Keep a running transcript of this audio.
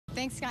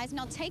Thanks, guys.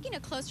 Now, taking a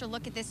closer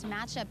look at this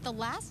matchup, the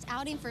last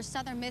outing for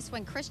Southern Miss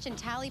when Christian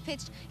Talley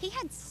pitched, he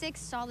had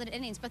 6 solid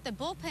innings, but the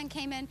bullpen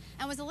came in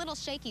and was a little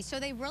shaky, so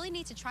they really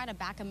need to try to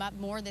back him up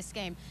more this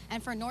game.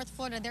 And for North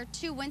Florida, their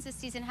 2 wins this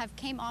season have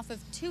came off of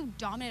 2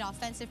 dominant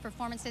offensive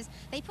performances.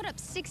 They put up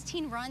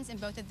 16 runs in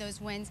both of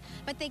those wins,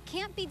 but they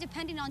can't be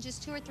depending on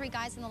just 2 or 3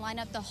 guys in the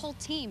lineup. The whole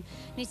team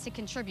needs to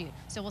contribute.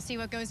 So we'll see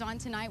what goes on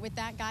tonight with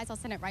that, guys. I'll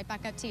send it right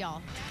back up to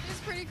y'all. It's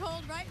pretty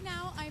cold right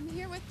now. I'm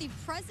here with the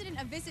president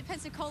of Visit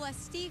Pensacola,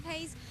 Steve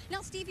Hayes.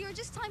 Now, Steve, you were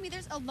just telling me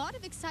there's a lot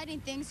of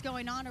exciting things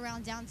going on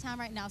around downtown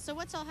right now. So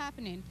what's all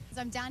happening?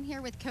 I'm down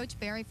here with Coach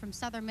Barry from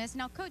Southern Miss.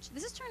 Now, Coach,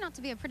 this has turned out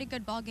to be a pretty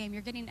good ball game.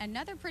 You're getting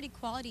another pretty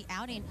quality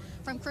outing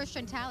from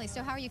Christian Talley.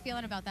 So how are you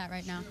feeling about that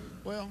right now?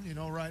 Well, you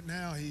know, right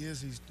now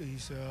he's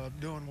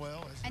doing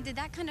well. And did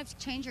that kind of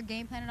change your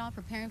game plan at all,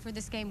 preparing for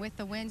this game with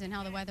the winds and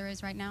how the weather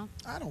is right now?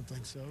 I don't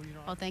think so. You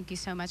know. Well, thank you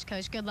so much,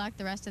 Coach. Good luck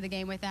the rest of the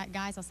game with that,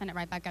 guys. I'll send it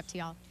right back up to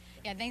y'all.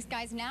 Yeah, thanks,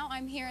 guys. Now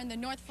I'm here in the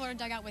North Florida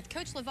dugout with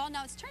Coach Laval.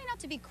 Now, it's turning out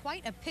to be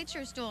quite a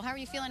pitcher's duel. How are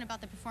you feeling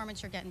about the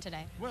performance you're getting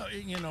today? Well,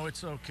 you know,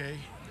 it's okay.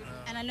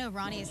 And I know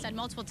Ronnie has said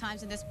multiple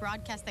times in this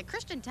broadcast that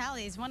Christian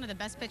Talley is one of the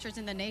best pitchers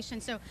in the nation.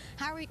 So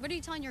what are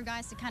you telling your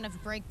guys to kind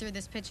of break through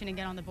this pitching and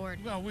get on the board?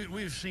 Well,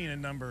 we've seen a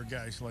number of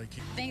guys like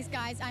him. Thanks,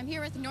 guys. I'm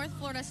here with North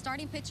Florida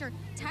starting pitcher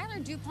Tyler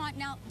DuPont.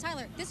 Now,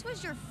 Tyler, this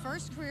was your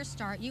first career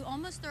start. You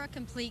almost threw a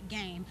complete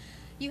game.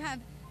 You have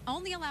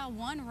only allowed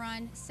 1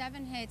 run,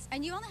 7 hits,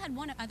 and you only had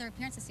 1 other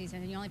appearance this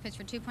season, and you only pitched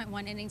for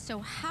 2.1 innings. So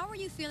how are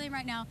you feeling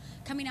right now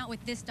coming out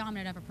with this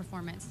dominant of a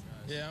performance?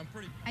 Yeah, I'm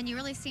pretty. And you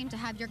really seem to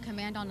have your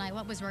command all night.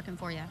 What was working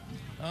for you?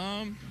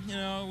 You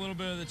know, a little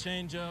bit of the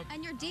changeup.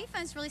 And your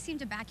defense really seemed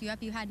to back you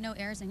up. You had no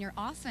errors in your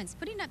offense,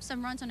 putting up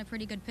some runs on a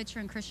pretty good pitcher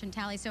in Christian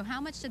Talley. So how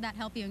much did that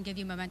help you and give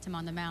you momentum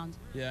on the mound?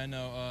 Yeah, I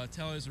know.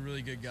 Talley's a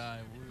really good guy.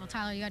 Well,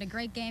 Tyler, you had a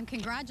great game.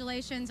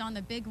 Congratulations on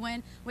the big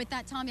win. With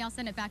that, Tommy, I'll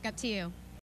send it back up to you.